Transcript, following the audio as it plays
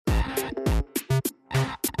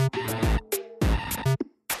Welcome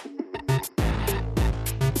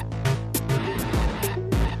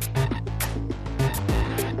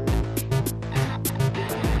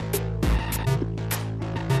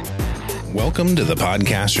to the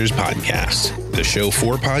Podcasters Podcast, the show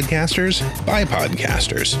for podcasters by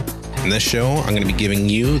podcasters. In this show, I'm going to be giving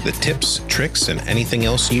you the tips, tricks, and anything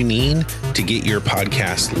else you need to get your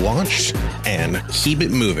podcast launched and keep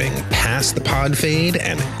it moving past the pod fade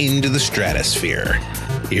and into the stratosphere.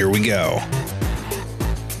 Here we go.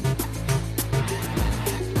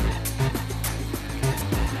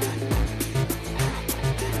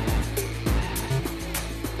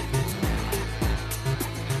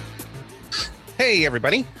 Hey,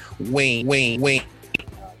 everybody. Wait.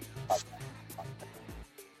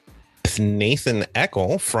 Nathan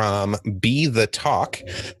Eckel from Be the Talk.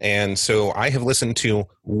 And so I have listened to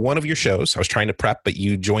one of your shows. I was trying to prep, but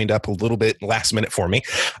you joined up a little bit last minute for me.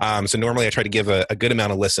 So normally I try to give a good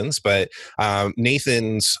amount of listens, but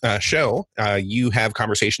Nathan's show, you have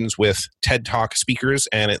conversations with TED Talk speakers,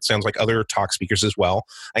 and it sounds like other talk speakers as well,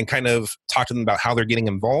 and kind of talk to them about how they're getting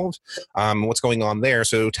involved, what's going on there.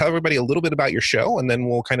 So tell everybody a little bit about your show, and then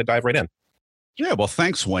we'll kind of dive right in. Yeah, well,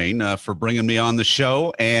 thanks, Wayne, for bringing me on the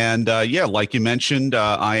show. And yeah, like you mentioned,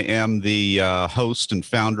 I am the host and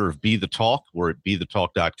founder of Be the Talk. We're at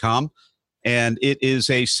bethetalk.com. And it is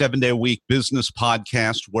a 7-day-a-week business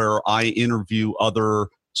podcast where I interview other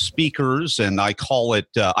speakers, and I call it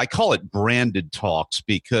branded talks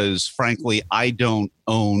because, frankly, I don't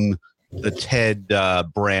own the TED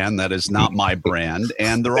brand. That is not my brand.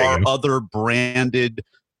 And there are other branded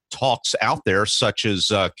talks out there, such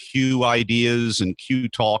as Q Ideas and Q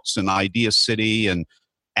Talks and Idea City and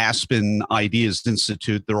Aspen Ideas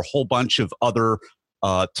Institute. There are a whole bunch of other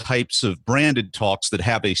types of branded talks that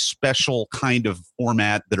have a special kind of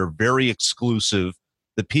format that are very exclusive,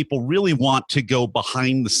 that people really want to go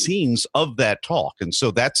behind the scenes of that talk. And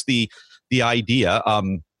so that's the idea.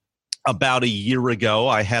 About a year ago,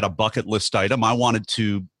 I had a bucket list item. I wanted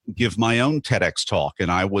to give my own TEDx talk,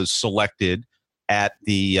 and I was selected at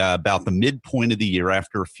the about the midpoint of the year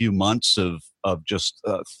after a few months of just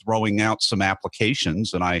throwing out some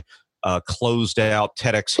applications. And I closed out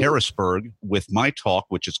TEDx Harrisburg with my talk,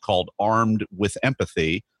 which is called Armed with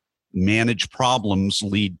Empathy, Manage Problems,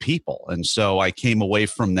 Lead People. And so I came away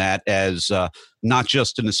from that as not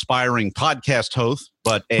just an aspiring podcast host,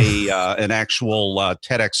 but an actual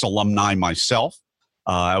TEDx alumni myself.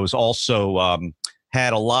 I was also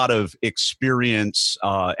had a lot of experience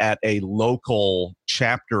at a local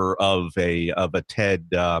chapter of a TED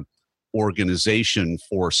organization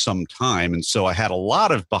for some time. And so I had a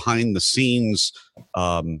lot of behind the scenes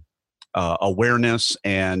awareness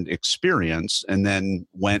and experience, and then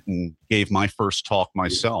went and gave my first talk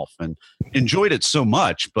myself and enjoyed it so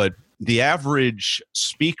much. But the average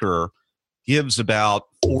speaker gives about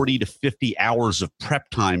 40 to 50 hours of prep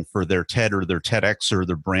time for their TED or their TEDx or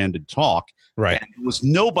their branded talk. Right. And there was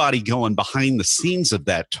nobody going behind the scenes of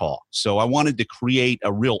that talk. So I wanted to create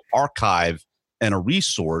a real archive and a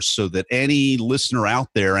resource so that any listener out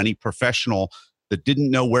there, any professional that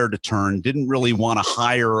didn't know where to turn, didn't really want to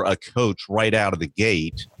hire a coach right out of the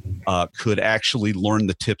gate, could actually learn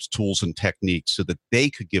the tips, tools, and techniques so that they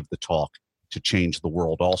could give the talk to change the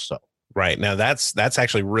world also. Right. Now that's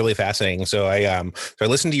actually really fascinating. So I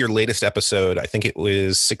listened to your latest episode. I think it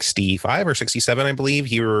was 65 or 67, I believe.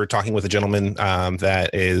 You were talking with a gentleman that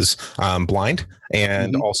is blind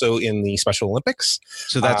and also in the Special Olympics.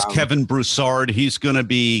 So that's Kevin Broussard. He's going to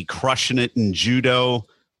be crushing it in judo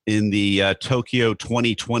in the Tokyo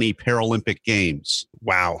 2020 Paralympic Games.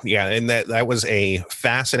 Wow. Yeah. And that was a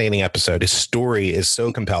fascinating episode. His story is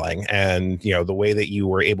so compelling. And, you know, the way that you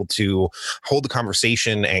were able to hold the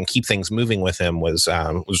conversation and keep things moving with him was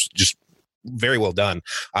just very well done.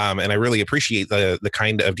 And I really appreciate the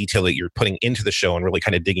kind of detail that you're putting into the show and really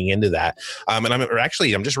kind of digging into that. And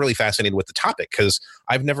I'm just really fascinated with the topic because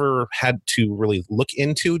I've never had to really look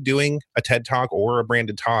into doing a TED Talk or a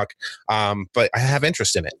branded talk. But I have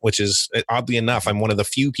interest in it, which is oddly enough, I'm one of the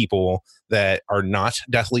few people that are not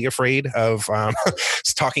deathly afraid of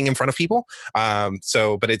talking in front of people.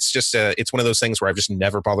 But it's just it's one of those things where I've just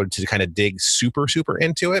never bothered to kind of dig super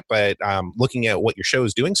into it. But looking at what your show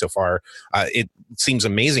is doing so far, it seems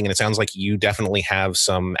amazing, and it sounds like you definitely have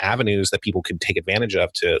some avenues that people could take advantage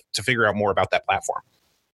of to figure out more about that platform.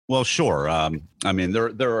 Well, sure. I mean,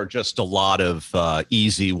 there are just a lot of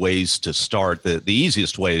easy ways to start. The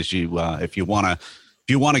easiest way is if you want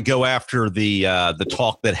to go after the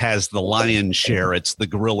talk that has the lion's share, it's the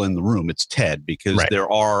gorilla in the room. It's TED, because there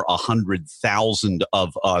are 100,000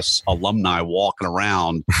 of us alumni walking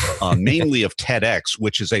around, mainly of TEDx,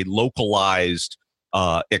 which is a localized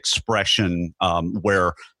expression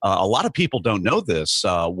where a lot of people don't know this,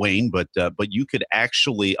 Wayne, but you could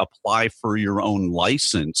actually apply for your own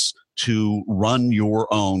license to run your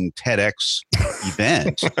own TEDx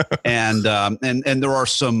event, and there are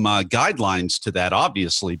some guidelines to that,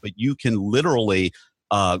 obviously, but you can literally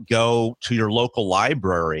go to your local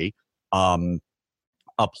library.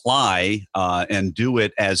 Apply and do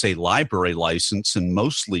it as a library license and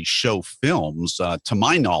mostly show films, to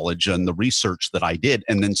my knowledge and the research that I did,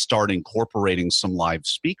 and then start incorporating some live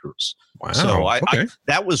speakers. Wow. So Okay.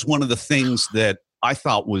 that was one of the things that I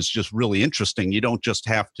thought was just really interesting. You don't just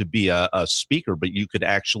have to be a speaker, but you could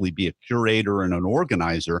actually be a curator and an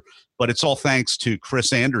organizer. But it's all thanks to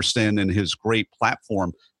Chris Anderson and his great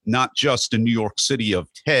platform, not just in New York City of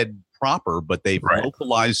TED proper, but they've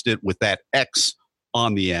localized it with that X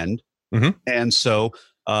on the end. Mm-hmm. And so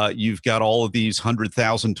you've got all of these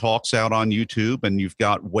 100,000 talks out on YouTube, and you've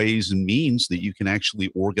got ways and means that you can actually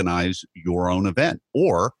organize your own event.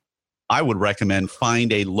 Or I would recommend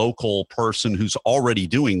find a local person who's already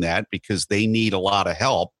doing that, because they need a lot of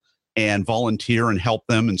help, and volunteer and help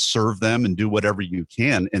them and serve them and do whatever you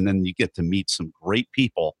can. And then you get to meet some great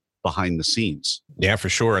people behind the scenes. Yeah, for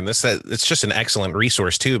sure. And it's just an excellent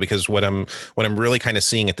resource too, because what I'm really kind of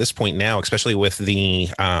seeing at this point now, especially with the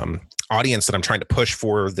audience that I'm trying to push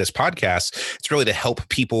for this podcast, it's really to help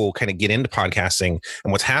people kind of get into podcasting.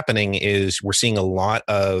 And what's happening is we're seeing a lot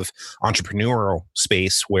of entrepreneurial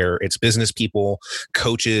space where it's business people,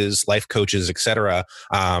 coaches, life coaches, etc.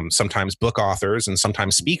 Sometimes book authors and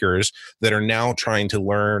sometimes speakers that are now trying to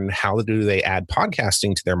learn how do they add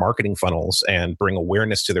podcasting to their marketing funnels and bring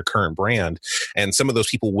awareness to their current brand. And some of those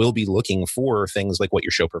people will be looking for things like what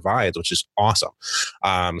your show provides, which is awesome.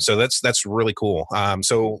 So that's really cool.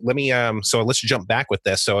 So let's jump back with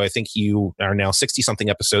this. So I think you are now 60 something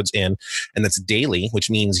episodes in, and that's daily, which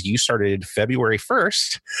means you started February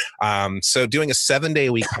 1st. So doing a 7-day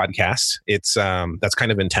a week podcast, it's that's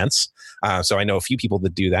kind of intense. So I know a few people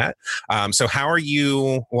that do that. So how are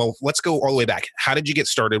you? Well, let's go all the way back. How did you get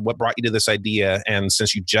started? What brought you to this idea? And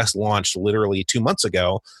since you just launched literally 2 months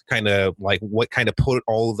ago, kind of like what kind of put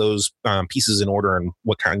all of those pieces in order, and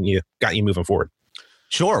what kind of got you moving forward?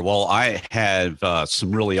 Sure. Well, I have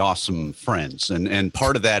some really awesome friends, and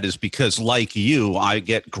part of that is because, like you, I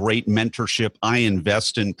get great mentorship. I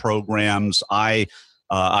invest in programs. I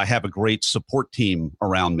have a great support team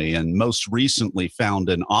around me, and most recently found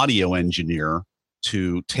an audio engineer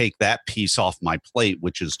to take that piece off my plate,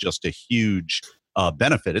 which is just a huge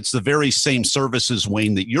benefit. It's the very same services,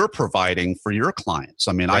 Wayne, that you're providing for your clients.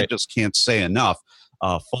 I mean, I just can't say enough,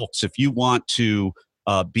 folks. If you want to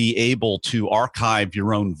be able to archive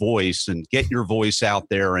your own voice and get your voice out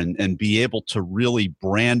there, and be able to really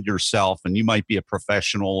brand yourself. And you might be a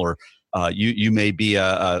professional, or you may be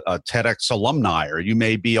a TEDx alumni, or you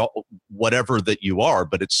may be whatever that you are.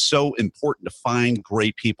 But it's so important to find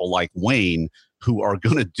great people like Wayne who are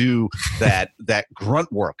going to do that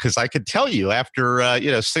grunt work. Because I could tell you, after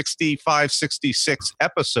 65, 66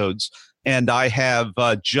 episodes, and I have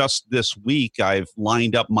just this week, I've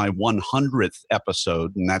lined up my 100th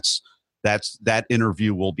episode, and that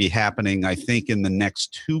interview will be happening, I think, in the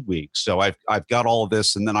next 2 weeks. So I've got all of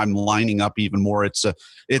this, and then I'm lining up even more. It's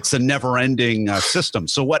a never-ending system.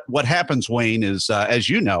 So what happens, Wayne, is as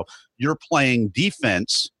you know, you're playing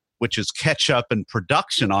defense, which is catch up and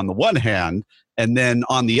production on the one hand. And then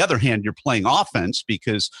on the other hand, you're playing offense,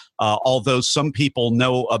 because although some people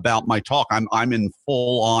know about my talk, I'm in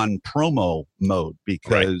full on promo mode,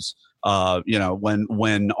 because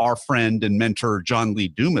when our friend and mentor John Lee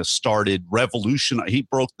Dumas started he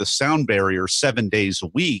broke the sound barrier 7 days a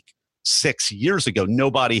week 6 years ago.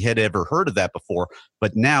 Nobody had ever heard of that before,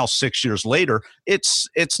 but now 6 years later, it's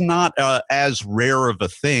not as rare of a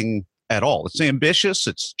thing at all. It's ambitious.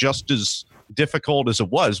 It's just as difficult as it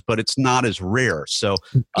was, but it's not as rare. So,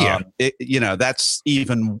 that's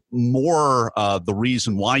even more the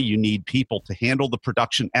reason why you need people to handle the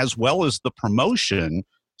production as well as the promotion,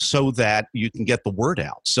 so that you can get the word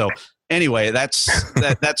out. So anyway,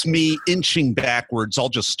 that's me inching backwards. I'll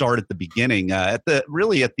just start at the beginning. At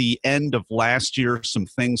the end of last year, some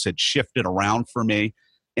things had shifted around for me.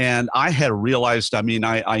 And I had realized,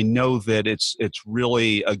 I know that it's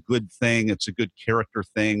really a good thing. It's a good character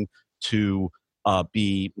thing to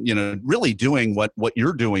be, really doing what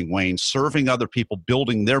you're doing, Wayne, serving other people,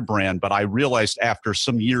 building their brand. But I realized after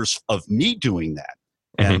some years of me doing that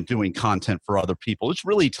and doing content for other people, it's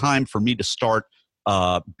really time for me to start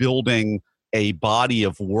building a body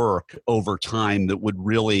of work over time that would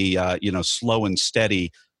really, slow and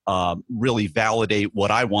steady, really validate what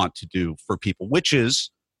I want to do for people, which is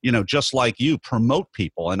just like you, promote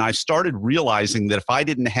people. And I started realizing that if I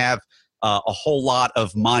didn't have a whole lot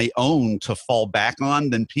of my own to fall back on,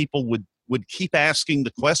 then people would keep asking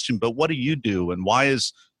the question, but what do you do? And why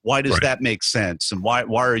does Right. that make sense? And why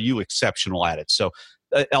are you exceptional at it? So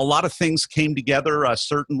a lot of things came together,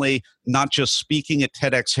 certainly not just speaking at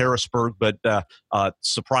TEDx Harrisburg, but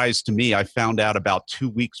surprise to me, I found out about 2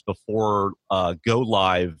 weeks before go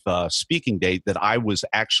live speaking date that I was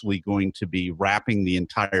actually going to be wrapping the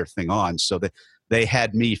entire thing on. So that they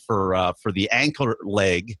had me for the anchor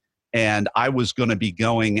leg, and I was going to be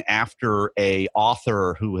going after a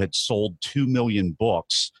author who had sold 2 million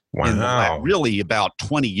books. Wow. Really about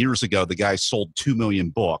 20 years ago, the guy sold 2 million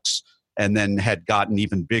books, and then had gotten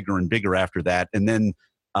even bigger and bigger after that. And then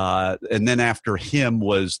after him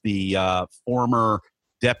was the former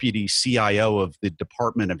deputy CIO of the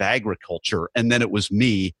Department of Agriculture. And then it was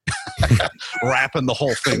me wrapping the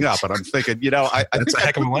whole thing up. And I'm thinking, I That's think a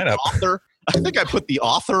heck of a lineup. I think I put the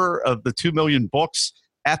author of the 2 million books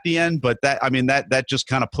at the end, but that just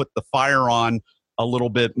kind of put the fire on a little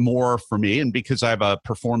bit more for me. And because I have a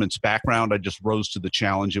performance background, I just rose to the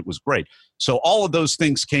challenge. It was great. So all of those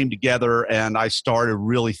things came together, and I started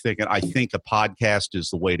really thinking, I think a podcast is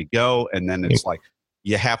the way to go. And then it's like,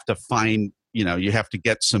 you have to find, you have to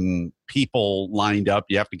get some people lined up.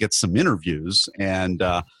 You have to get some interviews. And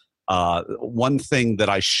one thing that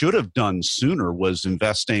I should have done sooner was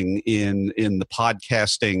investing in the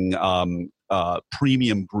podcasting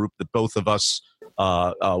premium group that both of us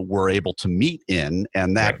were able to meet in,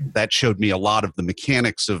 and that showed me a lot of the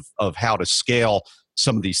mechanics of how to scale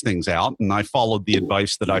some of these things out. And I followed the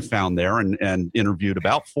advice that I found there, and interviewed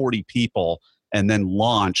about 40 people, and then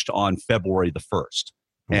launched on February the 1st.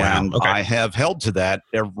 Wow. And Okay. I have held to that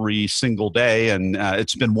every single day, and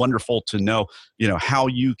it's been wonderful to know, how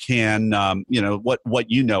you can,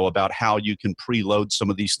 what you know about how you can preload some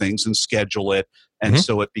of these things and schedule it, and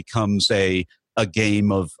so it becomes a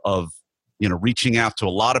game of reaching out to a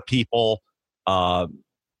lot of people,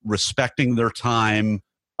 respecting their time,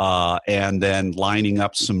 and then lining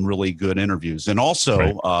up some really good interviews, and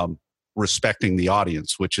also respecting the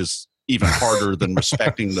audience, which is even harder than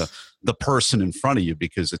respecting the person in front of you,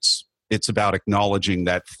 because it's about acknowledging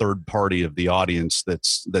that third party of the audience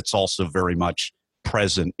that's also very much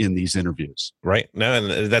present in these interviews. Right. No,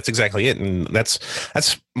 and that's exactly it. And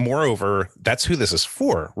that's moreover, that's who this is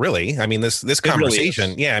for, really. I mean, this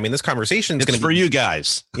conversation, really this conversation is going to be for you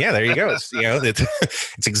guys. Yeah, there you go.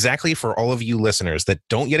 It's exactly for all of you listeners that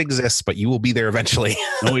don't yet exist, but you will be there eventually.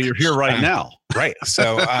 No, you're here right now. Right.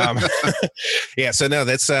 So, so no,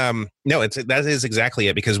 that is exactly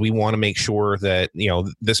it, because we want to make sure that,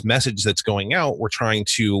 this message that's going out, we're trying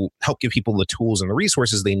to help give people the tools and the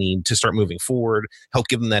resources they need to start moving forward, help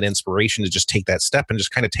give them that inspiration to just take that step and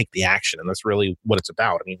just kind of take the action. And that's really what it's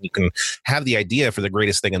about. I mean, you can have the idea for the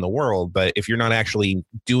greatest thing in the world, but if you're not actually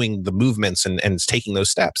doing the movements and taking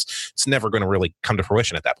those steps, it's never going to really come to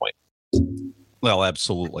fruition at that point. Well,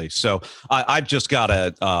 absolutely. So I've just got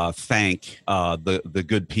to thank the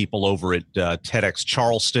good people over at TEDx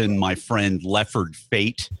Charleston, my friend Lefford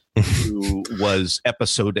Fate, who was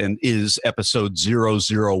is episode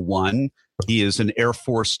 001. He is an Air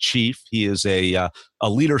Force chief. He is a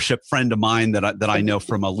leadership friend of mine that I know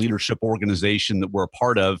from a leadership organization that we're a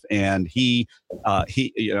part of. And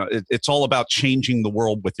it's all about changing the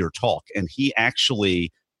world with your talk. And he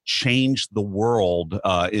actually changed the world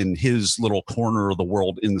in his little corner of the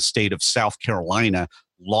world in the state of South Carolina.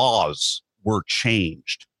 Laws were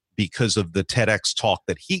changed because of the TEDx talk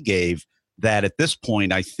that he gave, that at this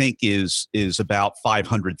point I think is about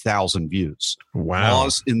 500,000 views. Wow.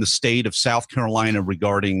 Laws in the state of South Carolina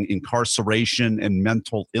regarding incarceration and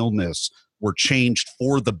mental illness were changed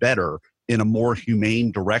for the better in a more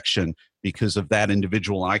humane direction because of that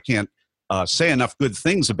individual. And I can't say enough good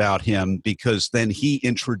things about him, because then he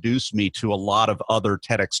introduced me to a lot of other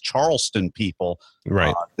TEDx Charleston people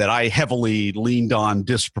that I heavily leaned on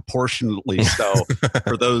disproportionately. So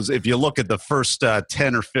for those, if you look at the first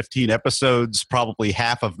 10 or 15 episodes, probably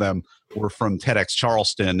half of them were from TEDx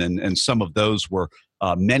Charleston. And some of those were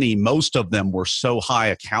most of them were so high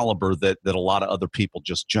a caliber that a lot of other people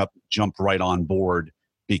just jumped right on board,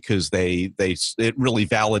 because it really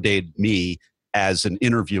validated me as an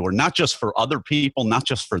interviewer, not just for other people, not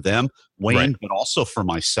just for them, Wayne, but also for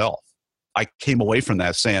myself. I came away from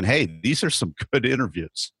that saying, hey, these are some good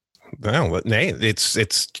interviews. No, hey,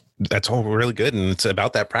 that's all really good, and it's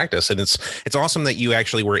about that practice. And it's awesome that you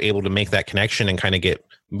actually were able to make that connection and kind of get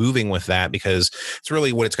moving with that, because it's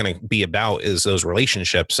really what it's going to be about is those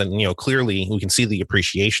relationships. And, clearly we can see the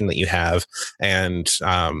appreciation that you have, and,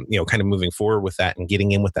 kind of moving forward with that and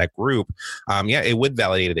getting in with that group. It would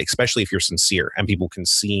validate it, especially if you're sincere and people can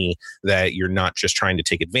see that you're not just trying to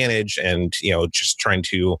take advantage and, just trying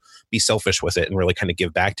to be selfish with it and really kind of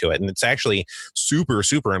give back to it. And it's actually super,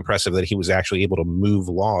 super impressive that he was actually able to move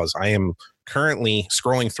laws. I am currently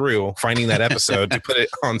scrolling through finding that episode to put it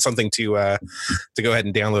on something to go ahead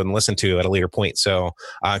and download and listen to at a later point. So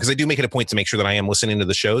because I do make it a point to make sure that I am listening to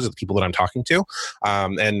the shows of the people that I'm talking to,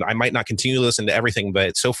 and I might not continue to listen to everything,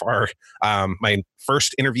 but so far my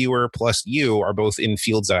first interviewer plus you are both in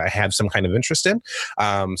fields that I have some kind of interest in,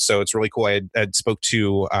 so it's really cool. I had spoke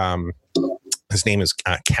to his name is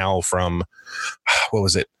Cal from what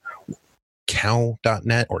was it,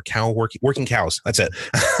 cow.net or cow working cows. That's it.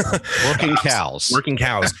 Working cows. Working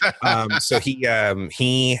cows. So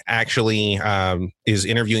he actually is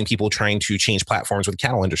interviewing people trying to change platforms with the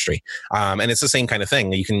cattle industry. And it's the same kind of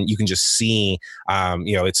thing. You can just see,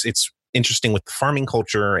 it's interesting with the farming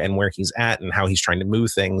culture and where he's at and how he's trying to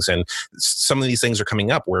move things. And some of these things are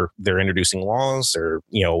coming up where they're introducing laws or,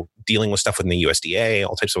 dealing with stuff within the USDA,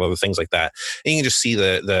 all types of other things like that. And you can just see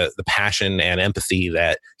the passion and empathy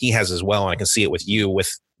that he has as well. And I can see it with you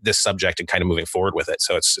with this subject and kind of moving forward with it.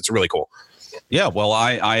 So it's really cool. Yeah, well,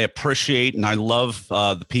 I appreciate and I love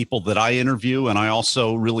the people that I interview. And I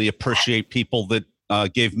also really appreciate people that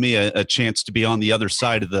gave me a chance to be on the other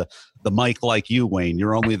side of the mic like you, Wayne.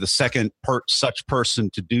 You're only the second such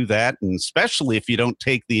person to do that. And especially if you don't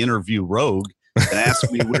take the interview rogue and ask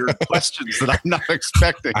me weird questions that I'm not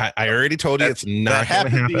expecting. I already told you it's not that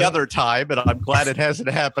happened the other time, and I'm glad it hasn't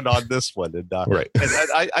happened on this one. And, right. And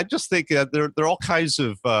I just think there are all kinds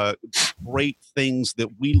of great things that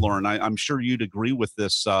we learn. I'm sure you'd agree with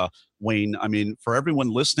this, Wayne. I mean, for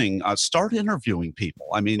everyone listening, start interviewing people.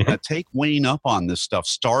 I mean, take Wayne up on this stuff.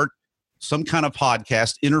 Start some kind of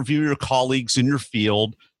podcast, interview your colleagues in your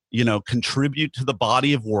field, contribute to the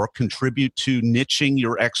body of work, contribute to niching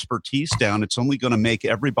your expertise down. It's only going to make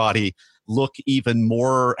everybody look even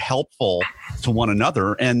more helpful to one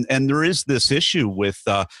another. And there is this issue with,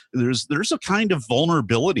 there's a kind of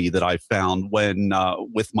vulnerability that I found when,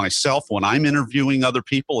 with myself, when I'm interviewing other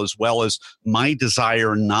people, as well as my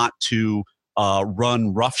desire not to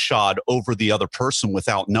run roughshod over the other person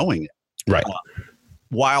without knowing it. Right.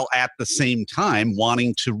 While at the same time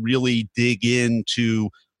wanting to really dig into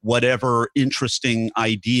whatever interesting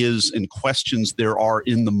ideas and questions there are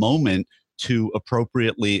in the moment to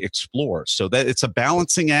appropriately explore. So that it's a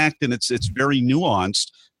balancing act, and it's very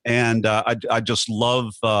nuanced. And I just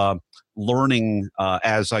love learning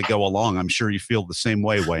as I go along. I'm sure you feel the same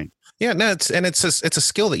way, Wayne. Yeah, no, it's a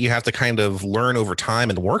skill that you have to kind of learn over time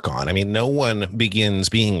and work on. I mean, no one begins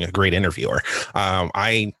being a great interviewer.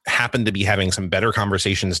 I happen to be having some better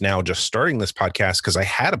conversations now just starting this podcast because I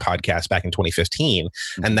had a podcast back in 2015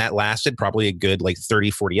 and that lasted probably a good 30,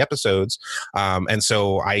 40 episodes. And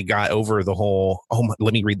so I got over the whole,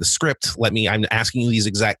 let me read the script. I'm asking you these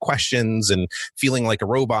exact questions and feeling like a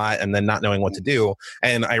robot and then not knowing what to do.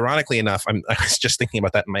 And ironically enough, I was just thinking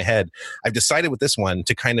about that in my head. I've decided with this one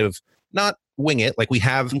to kind of not wing it. Like we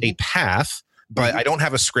have a path, but I don't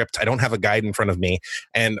have a script. I don't have a guide in front of me.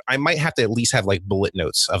 And I might have to at least have bullet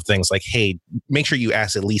notes of things like, hey, make sure you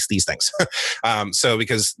ask at least these things. So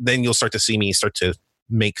because then you'll start to see me start to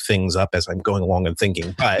make things up as I'm going along and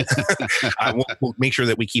thinking, but we'll make sure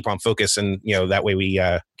that we keep on focus, and that way we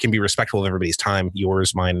can be respectful of everybody's time,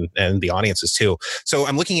 yours, mine, and the audience's too. So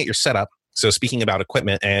I'm looking at your setup. So speaking about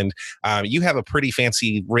equipment, and you have a pretty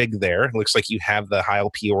fancy rig there. It looks like you have the Heil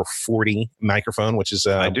PR40 microphone, which is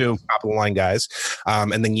I do. Top of the line, guys.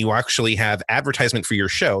 And then you actually have advertisement for your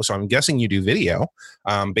show. So I'm guessing you do video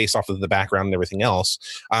based off of the background and everything else.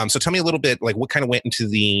 So tell me a little bit, what kind of went into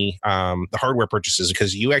the hardware purchases,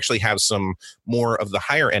 because you actually have some more of the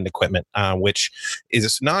higher end equipment, which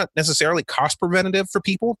is not necessarily cost preventative for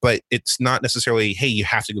people, but it's not necessarily, hey, you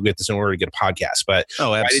have to go get this in order to get a podcast. But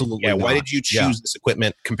absolutely. Why did you choose this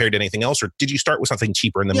equipment compared to anything else, or did you start with something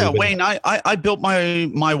cheaper and then move Wayne, I built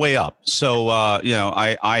my way up. So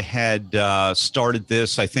I had started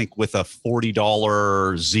this, I think, with a $40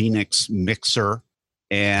 Xenix mixer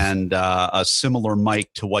and a similar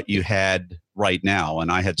mic to what you had right now.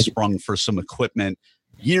 And I had sprung for some equipment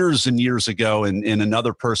years and years ago in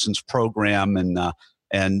another person's program,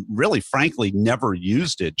 and really, frankly, never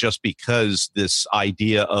used it just because this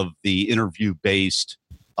idea of the interview-based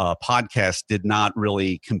podcast did not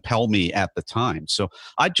really compel me at the time. So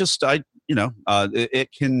it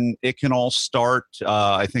can all start.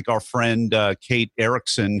 I think our friend Kate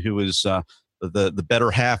Erickson, who is the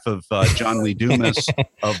better half of John Lee Dumas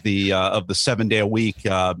of the 7-day-a-week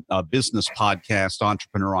business podcast,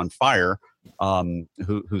 Entrepreneur on Fire,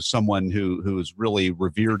 who's someone who is really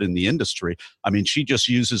revered in the industry. I mean, she just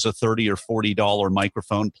uses a $30 or $40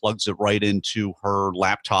 microphone, plugs it right into her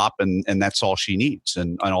laptop, and that's all she needs.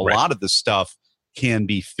 And a lot of this stuff can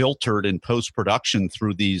be filtered in post-production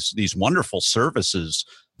through these wonderful services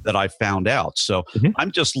that I found out. So I'm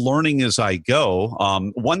just learning as I go.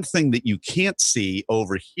 One thing that you can't see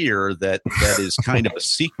over here that is kind of a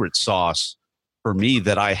secret sauce for me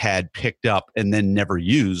that I had picked up and then never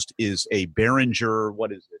used is a Behringer,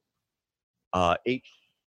 what is it?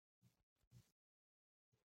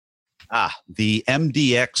 The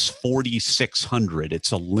MDX 4600.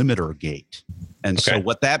 It's a limiter gate. And so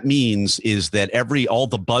what that means is that all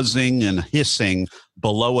the buzzing and hissing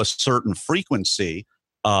below a certain frequency,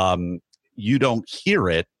 you don't hear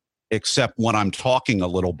it except when I'm talking a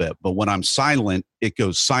little bit. But when I'm silent, it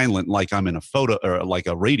goes silent like I'm in a photo or like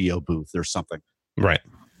a radio booth or something. Right.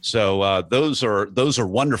 So those are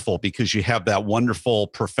wonderful because you have that wonderful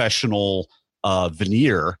professional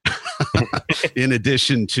veneer in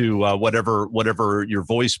addition to whatever your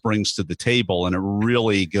voice brings to the table, and it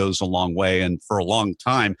really goes a long way. And for a long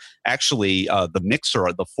time, actually, the mixer,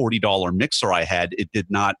 the $40 mixer I had, it did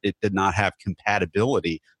not have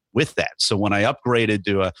compatibility with that. So when I upgraded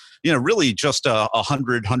to really just a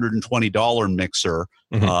 $120 mixer,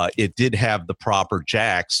 it did have the proper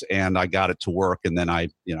jacks, and I got it to work. And then I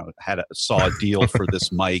saw a deal for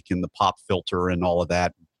this mic and the pop filter and all of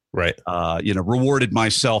that. Right. Rewarded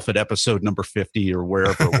myself at episode number 50 or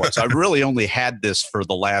wherever it was. I really only had this for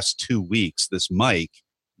the last 2 weeks, this mic,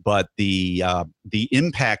 but the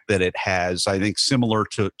impact that it has, I think, similar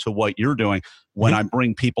to what you're doing. When I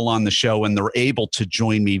bring people on the show and they're able to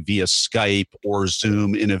join me via Skype or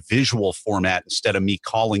Zoom in a visual format instead of me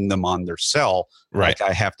calling them on their cell, like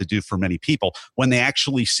I have to do for many people, when they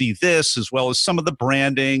actually see this, as well as some of the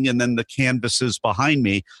branding and then the canvases behind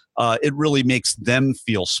me, it really makes them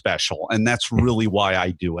feel special. And that's really why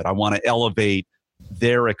I do it. I want to elevate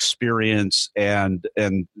their experience, and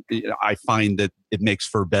I find that it makes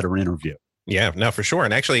for a better interview. Yeah, no, for sure.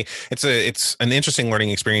 And actually, it's an interesting learning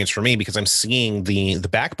experience for me because I'm seeing the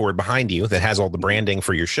backboard behind you that has all the branding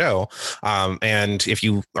for your show. And if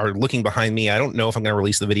you are looking behind me, I don't know if I'm going to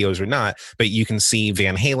release the videos or not, but you can see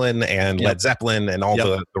Van Halen and Led Zeppelin and all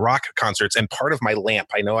the rock concerts. And part of my lamp,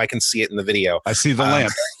 I know I can see it in the video. I see the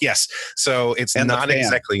lamp. Yes. So it's not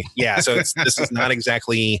exactly, So this is not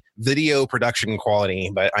exactly video production quality,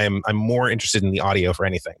 but I'm more interested in the audio for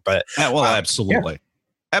anything. But absolutely. Yeah.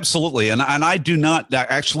 Absolutely. And I do not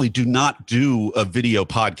do a video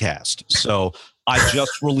podcast. So I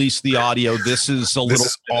just released the audio. This is all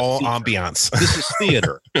ambiance. This is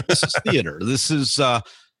theater. This is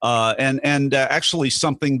actually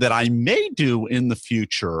something that I may do in the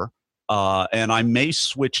future. And I may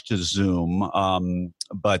switch to Zoom.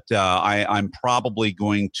 But I'm probably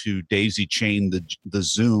going to daisy chain the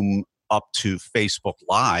Zoom up to Facebook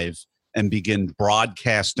Live and begin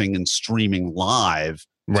broadcasting and streaming live.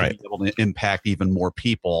 To be able to impact even more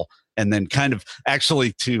people, and then kind of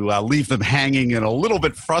actually to leave them hanging and a little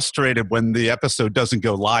bit frustrated when the episode doesn't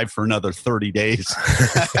go live for another 30 days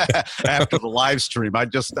after the live stream.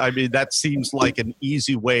 That seems like an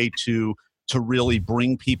easy way to really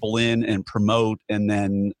bring people in and promote and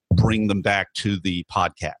then bring them back to the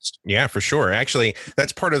podcast. Yeah, for sure. Actually,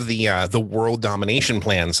 that's part of the world domination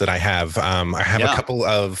plans that I have. I have a couple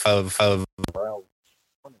of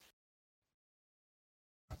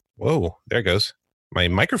Whoa, there it goes. My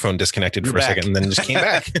microphone disconnected for a second and then just came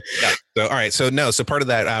back. So, all right. So part of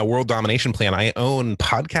that world domination plan, I own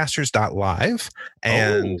podcasters.live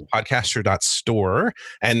and podcaster.store.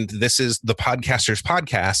 And this is the Podcasters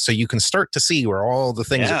podcast. So you can start to see where all the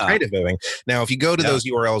things are kind of moving. Now, if you go to those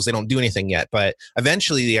URLs, they don't do anything yet. But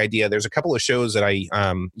eventually the idea, there's a couple of shows that I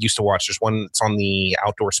used to watch. There's one that's on the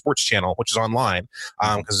Outdoor Sports Channel, which is online,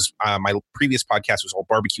 because my previous podcast was all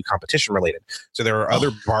barbecue competition related. So there are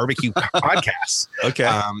other barbecue podcasts. Okay.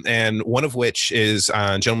 And one of which is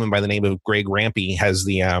a gentleman by the name of Greg Rampey has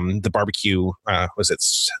the barbecue,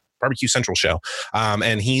 Barbecue Central show.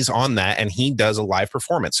 And he's on that and he does a live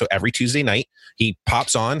performance. So every Tuesday night he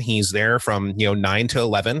pops on, he's there from 9 to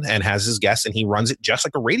 11 and has his guests, and he runs it just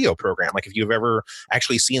like a radio program. Like if you've ever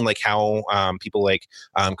actually seen like how people like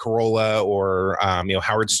Corolla or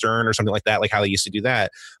Howard Stern or something like that, like how they used to do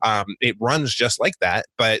that, it runs just like that.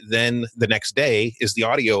 But then the next day is the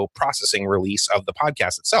audio processing release of the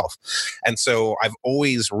podcast itself. And so I've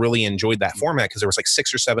always really enjoyed that format because there was like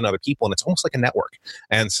 6 or 7 other people and it's almost like a network.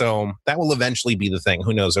 And so So that will eventually be the thing.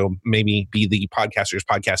 Who knows? It'll maybe be the Podcasters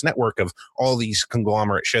Podcast Network of all these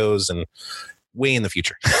conglomerate shows and way in the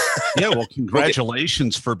future. Yeah, well,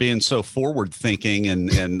 congratulations for being so forward thinking,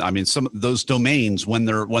 and I mean, some of those domains when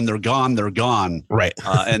they're gone, they're gone, right?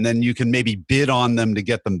 And then you can maybe bid on them to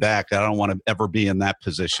get them back. I don't want to ever be in that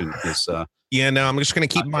position because. Yeah, no, I'm just going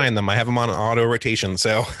to keep buying them. I have them on auto rotation.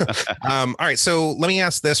 So, all right. So let me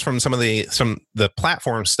ask this from some of the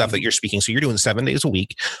platform stuff that you're speaking. So you're doing 7 days a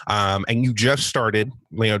week, and you just started,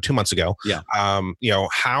 2 months ago. Yeah.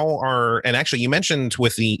 And actually you mentioned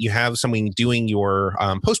you have someone doing your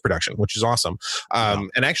post production, which is awesome.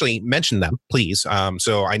 And actually mention them, please.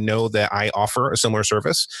 So I know that I offer a similar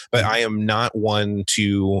service, but I am not one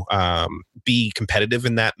to be competitive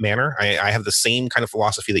in that manner. I have the same kind of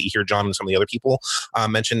philosophy that you hear John and some of the other people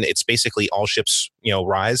mention. It's basically all ships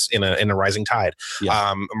rise in a rising tide.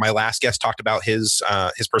 My last guest talked about his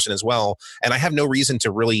person as well, and I have no reason to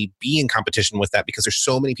really be in competition with that because there's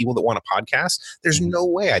so many people that want a podcast. There's no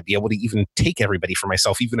way I'd be able to even take everybody for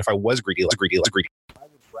myself, even if I was greedy. I would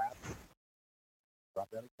drop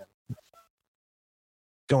that again.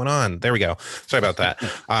 Going on. There we go. Sorry about that. It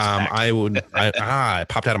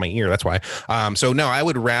popped out of my ear. That's why. So no, I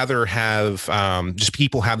would rather have just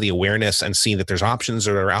people have the awareness and see that there's options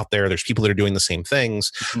that are out there. There's people that are doing the same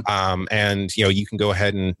things. And you can go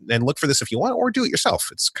ahead and look for this if you want, or do it yourself.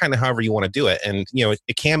 It's kind of however you want to do it. And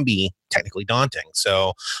it can be technically daunting.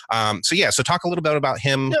 So talk a little bit about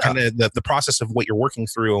him, kind of the process of what you're working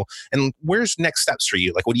through, and where's next steps for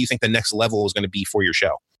you? Like, what do you think the next level is going to be for your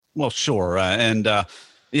show? Well, sure. I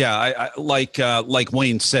like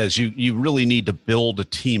Wayne says, you really need to build a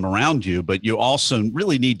team around you, but you also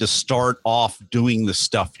really need to start off doing the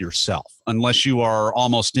stuff yourself. Unless you are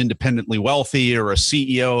almost independently wealthy or a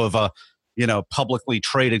CEO of a publicly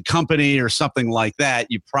traded company or something like that,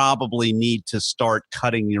 you probably need to start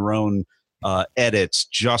cutting your own edits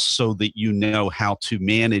just so that you know how to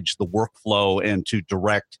manage the workflow and to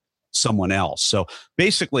direct someone else. So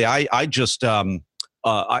basically, I just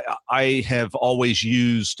I have always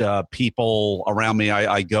used people around me.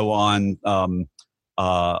 I go on some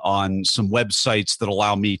websites that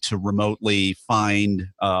allow me to remotely find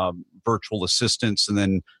virtual assistants and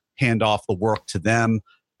then hand off the work to them.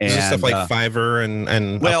 Is this stuff like Fiverr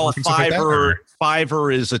and well, Fiverr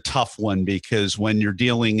Fiverr is a tough one because when you're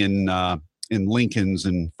dealing in Lincolns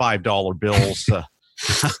and $5 bills.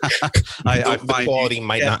 I find the quality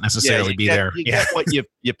might not necessarily be there. You get what you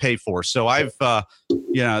pay for. So I've, there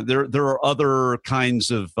are other kinds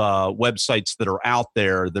of websites that are out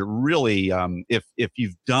there that really, if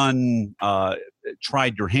you've done,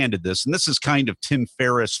 tried your hand at this, and this is kind of Tim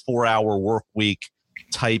Ferriss 4-hour work week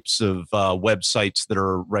types of websites that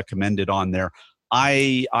are recommended on there.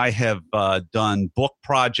 I have done book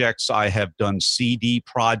projects. I have done CD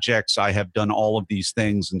projects. I have done all of these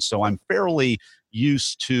things. And so I'm fairly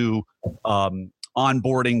used to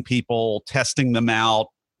onboarding people, testing them out,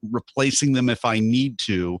 replacing them if I need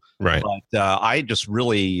to. Right. But I just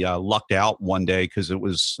really lucked out one day because it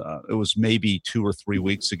was maybe 2 or 3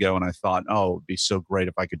 weeks ago, and I thought, oh, it'd be so great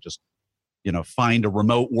if I could just find a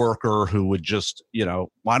remote worker who would just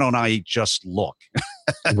why don't I just look?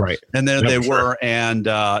 Right. And there they were, and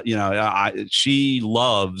she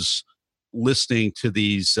loves listening to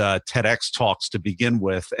these TEDx talks to begin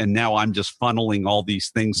with, and now I'm just funneling all these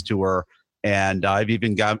things to her, and I've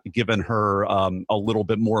even given her a little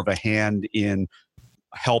bit more of a hand in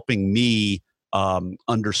helping me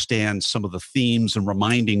understand some of the themes and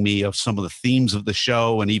reminding me of some of the themes of the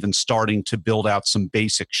show, and even starting to build out some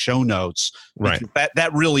basic show notes. Right.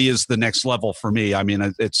 That really is the next level for me. I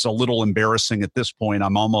mean, it's a little embarrassing at this point.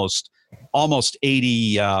 I'm almost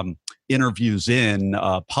 80 interviews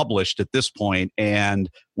published at this point. And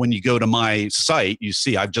when you go to my site, you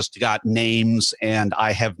see I've just got names, and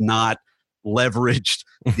I have not leveraged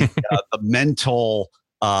the mental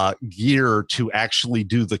gear to actually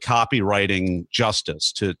do the copywriting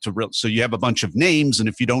justice. So you have a bunch of names, and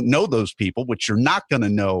if you don't know those people, which you're not going to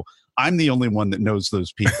know, I'm the only one that knows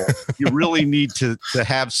those people. You really need to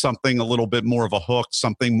have something a little bit more of a hook,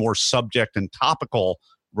 something more subject and topical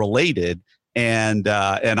related. And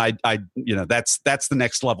I that's the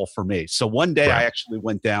next level for me. So one day I actually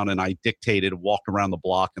went down and I dictated, walked around the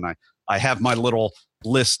block, and I have my little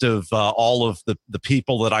list of all of the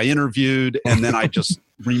people that I interviewed, and then I just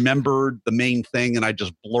remembered the main thing, and I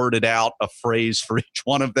just blurted out a phrase for each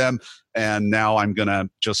one of them, and now I'm gonna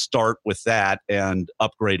just start with that and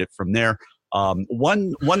upgrade it from there.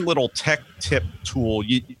 One little tech tip tool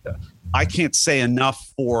I can't say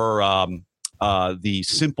enough for the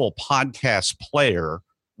simple podcast player,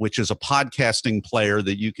 which is a podcasting player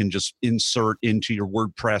that you can just insert into your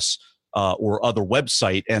WordPress or other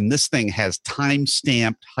website. And this thing has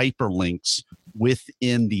time-stamped hyperlinks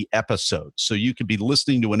within the episode. So you could be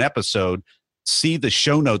listening to an episode, see the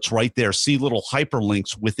show notes right there, see little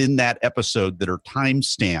hyperlinks within that episode that are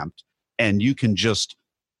time-stamped, and you can just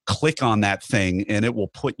click on that thing and it will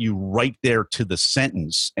put you right there to the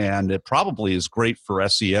sentence. And it probably is great for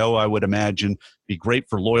SEO, I would imagine, be great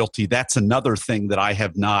for loyalty. That's another thing that I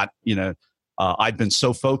have not, I've been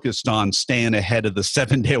so focused on staying ahead of the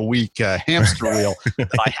 7-day-a-week hamster wheel that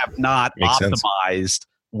I have not optimized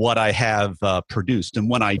what I have produced. And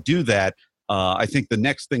when I do that, I think the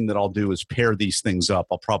next thing that I'll do is pair these things up.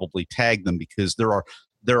 I'll probably tag them because there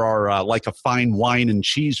are like a fine wine and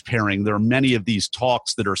cheese pairing. There are many of these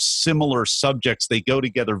talks that are similar subjects. They go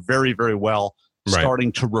together very, very well,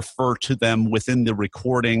 starting to refer to them within the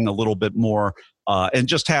recording a little bit more, and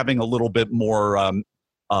just having a little bit more,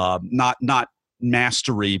 not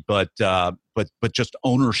mastery, but just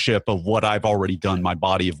ownership of what I've already done, my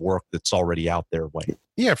body of work that's already out there. Wayne.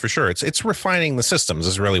 Yeah, for sure. It's refining the systems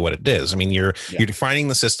is really what it is. I mean, you're defining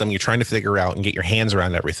the system, you're trying to figure out and get your hands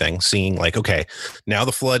around everything, seeing like, okay, now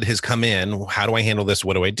the flood has come in. How do I handle this?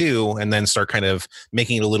 What do I do? And then start kind of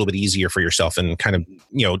making it a little bit easier for yourself and kind of,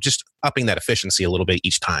 just upping that efficiency a little bit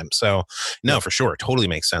each time. So no, for sure. It totally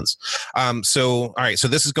makes sense. So, all right. So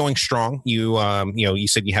this is going strong. You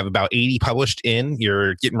said you have about 80 published in.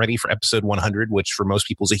 You're getting ready for episode 100, which for most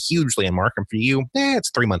people is a huge landmark. And for you,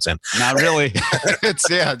 it's 3 months in. Not really.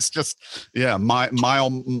 It's just mile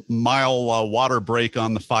water break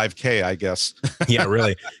on the 5K, I guess. Yeah,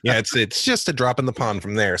 really. Yeah, it's just a drop in the pond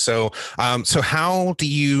from there. So how do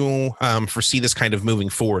you foresee this kind of moving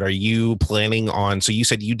forward? Are you planning on? So you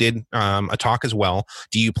said you did a talk as well.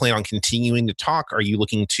 Do you plan on continuing to talk? Are you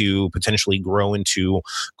looking to potentially grow into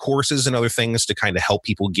courses and other things to kind of help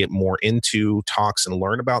people get more into talks and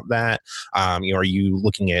learn about that? Are you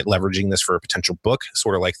looking at leveraging this for a potential book,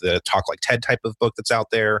 sort of like the Talk Like TED type of book that's out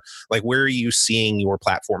there? Like, where are you seeing your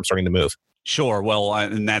platform starting to move? Sure. Well,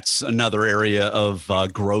 and that's another area of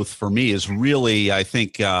growth for me is really, I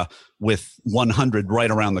think, with 100 right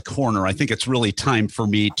around the corner, I think it's really time for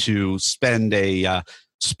me to spend a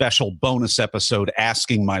special bonus episode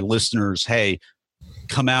asking my listeners, hey,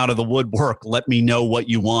 come out of the woodwork. Let me know what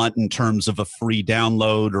you want in terms of a free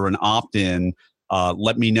download or an opt-in.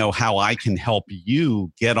 Let me know how I can help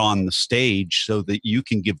you get on the stage so that you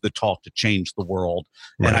can give the talk to change the world.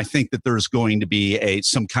 Right. And I think that there's going to be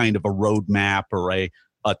some kind of a roadmap or a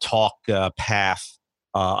talk path.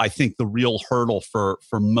 I think the real hurdle for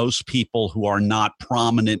most people who are not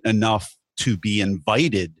prominent enough to be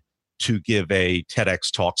invited to give a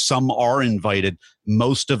TEDx talk. Some are invited.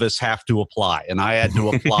 Most of us have to apply. And I had to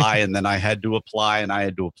apply, and then I had to apply, and I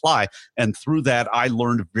had to apply. And through that, I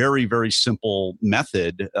learned a very, very simple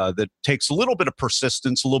method that takes a little bit of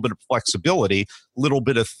persistence, a little bit of flexibility, a little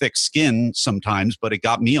bit of thick skin sometimes, but it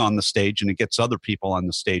got me on the stage, and it gets other people on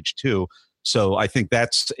the stage too. So I think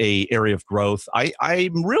that's an area of growth.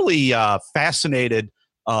 I'm really fascinated,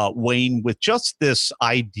 Wayne, with just this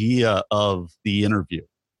idea of the interview.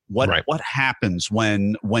 What happens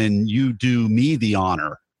when you do me the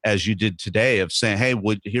honor, as you did today, of saying, hey,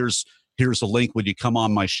 here's a link, would you come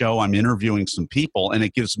on my show? I'm interviewing some people, and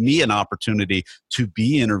it gives me an opportunity to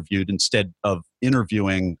be interviewed instead of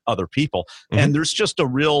interviewing other people. Mm-hmm. And there's just a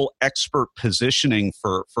real expert positioning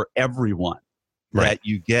for everyone that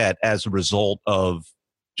you get as a result of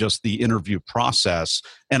just the interview process.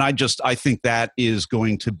 And I think that is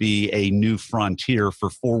going to be a new frontier for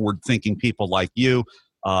forward-thinking people like you.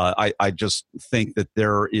 I just think that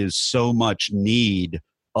there is so much need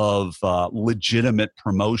of legitimate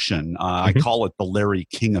promotion. I call it the Larry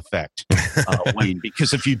King effect, Wayne,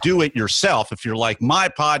 because if you do it yourself, if you're like, my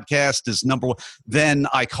podcast is number one, then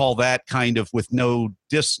I call that kind of, with no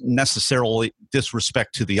necessarily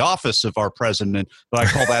disrespect to the office of our president, but I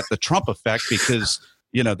call that the Trump effect, because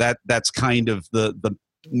that's kind of the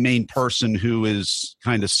main person who is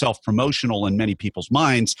kind of self-promotional in many people's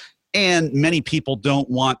minds. And many people don't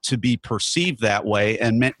want to be perceived that way,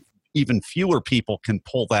 and even fewer people can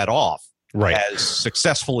pull that off as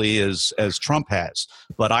successfully as Trump has.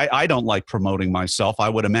 But I don't like promoting myself. I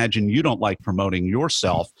would imagine you don't like promoting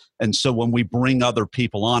yourself. And so when we bring other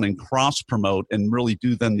people on and cross-promote and really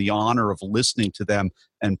do them the honor of listening to them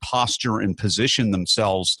and posture and position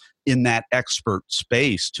themselves in that expert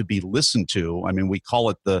space to be listened to, I mean, we call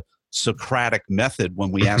it the Socratic method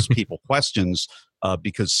when we ask people questions.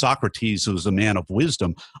 Because Socrates was a man of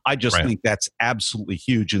wisdom. I just think that's absolutely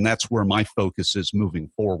huge, and that's where my focus is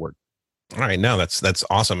moving forward. All right, no, that's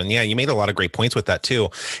awesome, and yeah, you made a lot of great points with that too.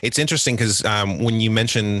 It's interesting because when you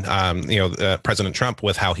mention President Trump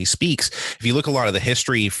with how he speaks, if you look a lot of the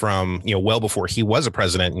history from well before he was a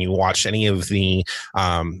president, and you watch any of the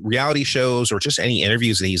reality shows or just any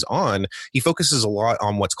interviews that he's on, he focuses a lot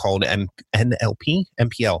on what's called NLP,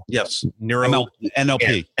 MPL, Yes, neuro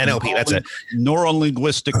NLP, NLP. That's it.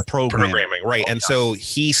 Neuro-linguistic Programming, right? And so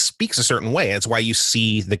he speaks a certain way. That's why you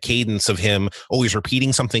see the cadence of him always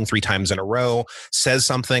repeating something 3 times in a row, says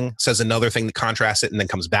something, says another thing to contrast it, and then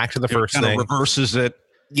comes back to the first thing. Reverses it.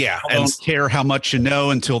 Yeah. I don't care how much you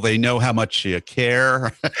know until they know how much you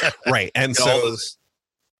care. Right. And so,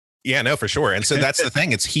 yeah, no, for sure. And so that's the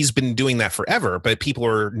thing. He's been doing that forever, but people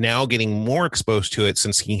are now getting more exposed to it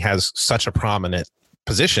since he has such a prominent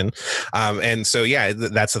position. And so, yeah,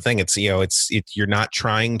 that's the thing. It's you're not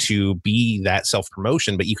trying to be that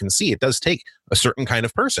self-promotion, but you can see it does take a certain kind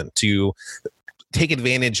of person to take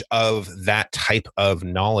advantage of that type of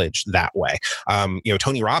knowledge that way.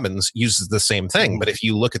 Tony Robbins uses the same thing, but if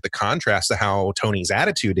you look at the contrast to how Tony's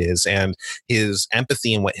attitude is and his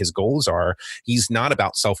empathy and what his goals are, he's not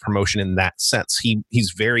about self-promotion in that sense.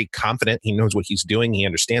 He's very confident. He knows what he's doing. He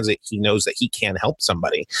understands it. He knows that he can help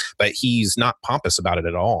somebody, but he's not pompous about it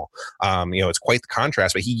at all. It's quite the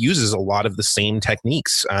contrast, but he uses a lot of the same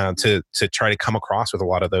techniques to try to come across with a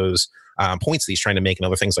lot of those points that he's trying to make and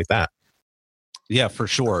other things like that. Yeah, for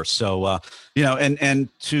sure. So, and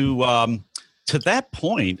to that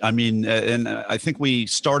point, I mean, and I think we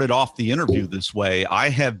started off the interview this way. I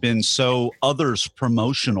have been so others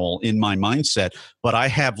promotional in my mindset, but I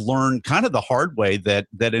have learned kind of the hard way that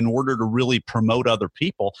in order to really promote other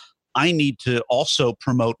people, I need to also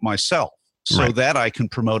promote myself. So that I can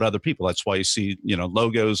promote other people. That's why you see,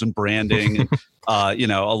 logos and branding, and,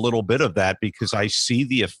 a little bit of that, because I see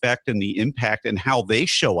the effect and the impact and how they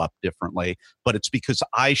show up differently, but it's because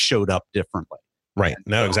I showed up differently. Right.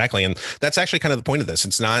 No, exactly. And that's actually kind of the point of this.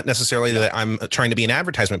 It's not necessarily that I'm trying to be an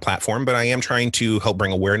advertisement platform, but I am trying to help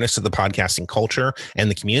bring awareness to the podcasting culture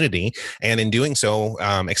and the community. And in doing so,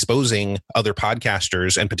 exposing other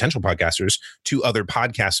podcasters and potential podcasters to other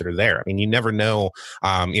podcasts that are there. I mean, you never know,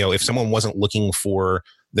 if someone wasn't looking for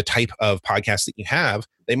the type of podcast that you have,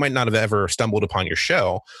 they might not have ever stumbled upon your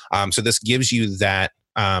show. So this gives you that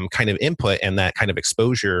kind of input and that kind of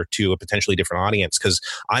exposure to a potentially different audience, because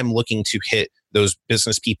I'm looking to hit those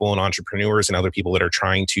business people and entrepreneurs and other people that are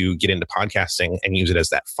trying to get into podcasting and use it as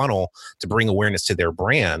that funnel to bring awareness to their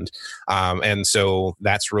brand. And so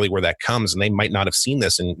that's really where that comes. And they might not have seen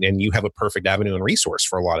this, and you have a perfect avenue and resource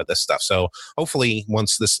for a lot of this stuff. So hopefully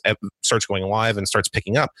once this starts going live and starts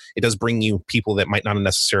picking up, it does bring you people that might not have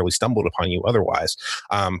necessarily stumbled upon you otherwise.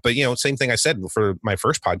 But same thing I said for my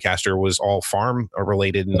first podcaster was all farm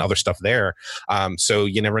related and other stuff there. So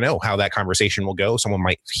you never know how that conversation will go. Someone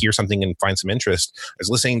might hear something and find some interest. I was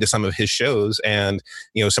listening to some of his shows, and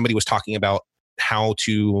somebody was talking about how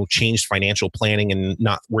to change financial planning and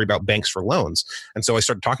not worry about banks for loans. And so I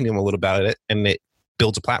started talking to him a little about it, and it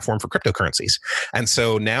builds a platform for cryptocurrencies. And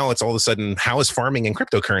so now it's all of a sudden, how is farming and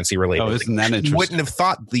cryptocurrency related? Oh, isn't that interesting? You wouldn't have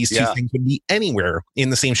thought these two things would be anywhere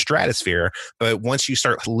in the same stratosphere. But once you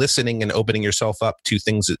start listening and opening yourself up to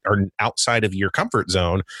things that are outside of your comfort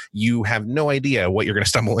zone, you have no idea what you're going to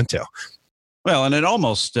stumble into. Well, and it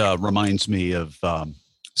almost reminds me of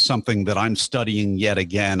something that I'm studying yet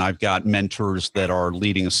again. I've got mentors that are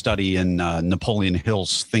leading a study in Napoleon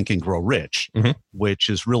Hill's Think and Grow Rich, which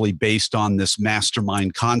is really based on this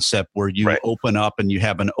mastermind concept where you open up and you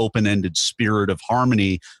have an open-ended spirit of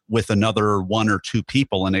harmony with another one or two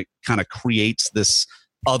people, and it kind of creates this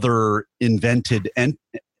other invented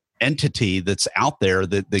entity that's out there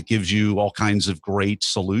that gives you all kinds of great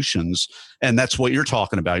solutions. And that's what you're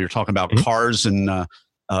talking about. You're talking about cars and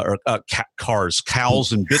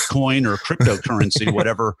cows and Bitcoin or cryptocurrency,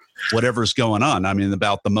 whatever's going on. I mean,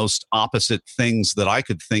 about the most opposite things that I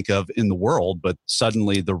could think of in the world, but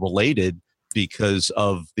suddenly they're related because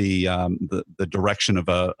of the direction of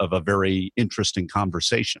a very interesting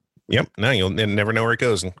conversation. Yep. No, you'll never know where it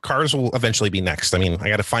goes. And cars will eventually be next. I mean, I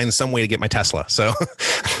got to find some way to get my Tesla. So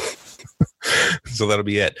so that'll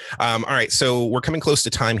be it. All right. So we're coming close to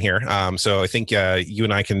time here. So I think you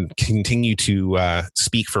and I can continue to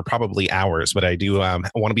speak for probably hours, but I do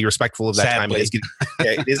want to be respectful of that time.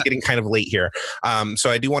 It is getting kind of late here. So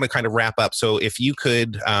I do want to kind of wrap up. So if you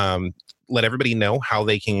could let everybody know how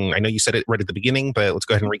they can, I know you said it right at the beginning, but let's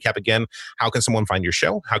go ahead and recap again. How can someone find your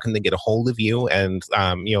show? How can they get a hold of you? And,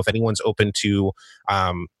 if anyone's open to,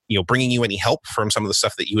 bringing you any help from some of the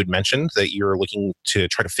stuff that you had mentioned that you're looking to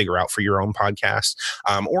try to figure out for your own podcast,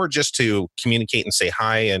 or just to communicate and say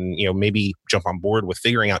hi and, maybe jump on board with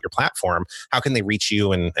figuring out your platform, how can they reach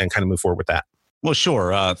you and kind of move forward with that? Well,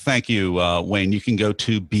 sure. Thank you, Wayne. You can go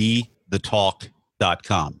to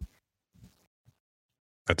bethetalk.com.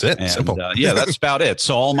 That's it. And, simple. Yeah, that's about it.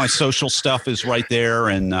 So all my social stuff is right there.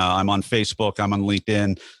 And I'm on Facebook. I'm on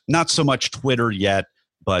LinkedIn. Not so much Twitter yet,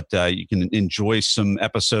 but you can enjoy some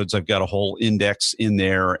episodes. I've got a whole index in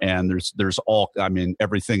there, and there's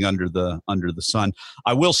everything under the sun.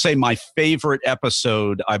 I will say my favorite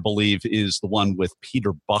episode, I believe, is the one with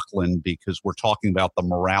Peter Buckland, because we're talking about the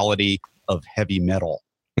morality of heavy metal,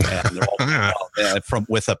 and they're all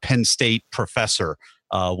with a Penn State professor.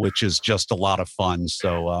 Which is just a lot of fun.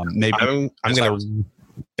 So maybe I'm going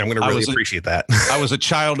to really appreciate that. I was a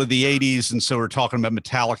child of the 80s, and so we're talking about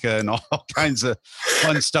Metallica and all kinds of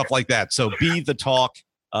fun stuff like that. So Be the Talk.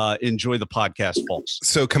 Enjoy the podcast, folks.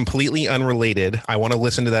 So completely unrelated, I want to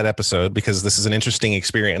listen to that episode because this is an interesting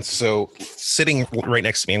experience. So sitting right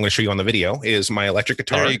next to me, I'm going to show you on the video, is my electric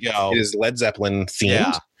guitar. There you go. It is Led Zeppelin themed.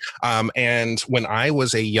 Yeah. And when I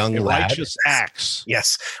was a young lad, Righteous Acts.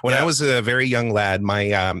 Yes. When I was a very young lad,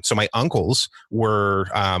 my uncles were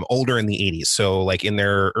older in the 80s. So like in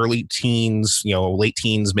their early teens, late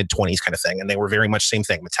teens, mid 20s kind of thing. And they were very much same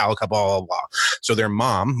thing, Metallica, blah, blah, blah. So their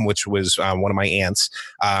mom, which was one of my aunts,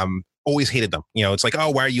 always hated them. It's like, oh,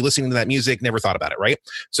 why are you listening to that music? Never thought about it, right?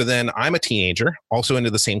 So then I'm a teenager, also into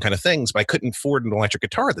the same kind of things, but I couldn't afford an electric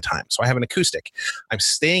guitar at the time. So I have an acoustic. I'm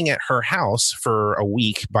staying at her house for a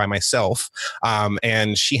week by myself,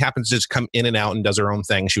 and she happens to just come in and out and does her own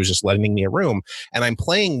thing. She was just lending me a room, and I'm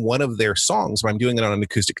playing one of their songs, but I'm doing it on an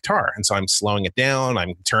acoustic guitar. And so I'm slowing it down.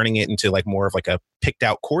 I'm turning it into like more of like a picked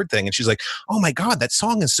out chord thing. And she's like, oh my God, that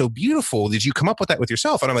song is so beautiful. Did you come up with that with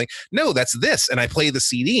yourself? And I'm like, no, that's this. And I play the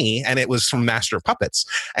CD, and it was from Master of Puppets.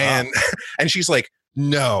 And and she's like,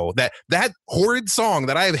 no, that horrid song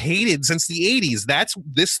that I've hated since the 80s, that's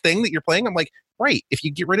this thing that you're playing. I'm like, right. If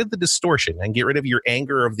you get rid of the distortion and get rid of your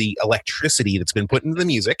anger of the electricity that's been put into the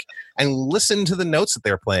music and listen to the notes that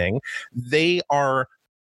they're playing, they are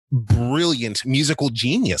brilliant musical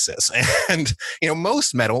geniuses. And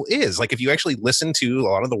most metal is like, if you actually listen to a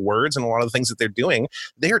lot of the words and a lot of the things that they're doing,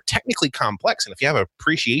 they are technically complex, and if you have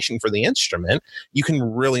appreciation for the instrument, you can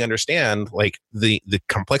really understand like the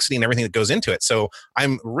complexity and everything that goes into it. So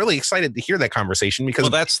I'm really excited to hear that conversation, because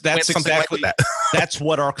that's exactly like that's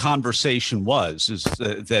what our conversation was, is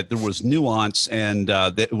that there was nuance, and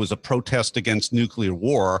that it was a protest against nuclear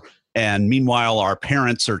war. And meanwhile, our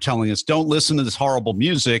parents are telling us, don't listen to this horrible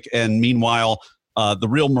music. And meanwhile, the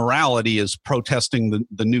real morality is protesting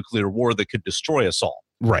the nuclear war that could destroy us all.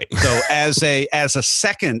 Right. So as a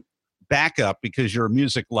second backup, because you're a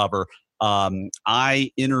music lover, I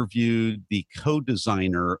interviewed the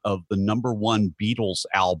co-designer of the #1 Beatles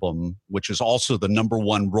album, which is also the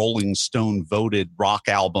 #1 Rolling Stone voted rock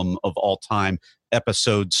album of all time,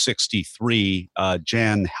 episode 63,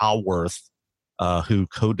 Jan Haworth, who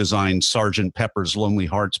co-designed Sgt. Pepper's Lonely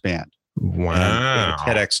Hearts Band. Wow. And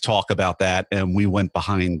TEDx talk about that, and we went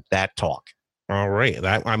behind that talk. All right.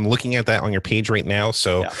 I'm looking at that on your page right now.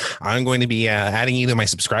 So yeah. I'm going to be adding you to my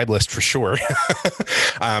subscribe list for sure.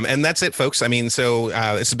 And that's it, folks. I mean, so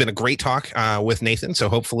this has been a great talk with Nathan. So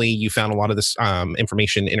hopefully you found a lot of this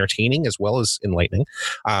information entertaining as well as enlightening.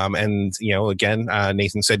 And, again,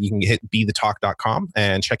 Nathan said you can hit bethetalk.com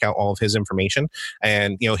and check out all of his information,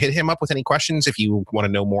 and, hit him up with any questions if you want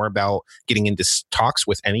to know more about getting into talks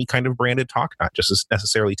with any kind of branded talk, not just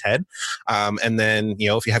necessarily TED. And then,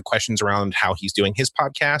 if you have questions around how he's doing his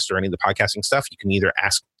podcast or any of the podcasting stuff, you can either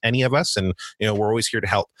ask any of us, and we're always here to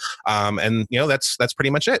help. And that's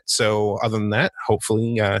pretty much it. So other than that,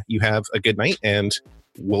 hopefully you have a good night, and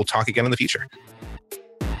we'll talk again in the future.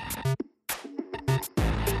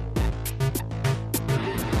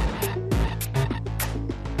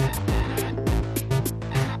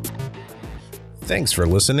 Thanks for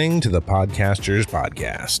listening to the Podcasters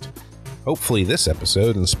Podcast. Hopefully this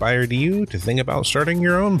episode inspired you to think about starting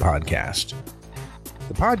your own podcast.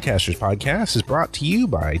 The Podcasters Podcast is brought to you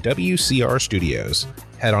by WCR Studios.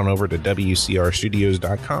 Head on over to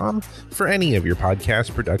WCRstudios.com for any of your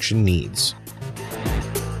podcast production needs.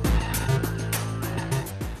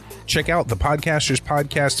 Check out the Podcasters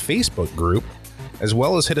Podcast Facebook group, as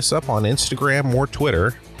well as hit us up on Instagram or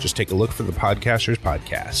Twitter. Just take a look for the Podcasters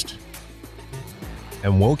Podcast.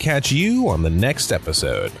 And we'll catch you on the next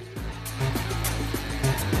episode.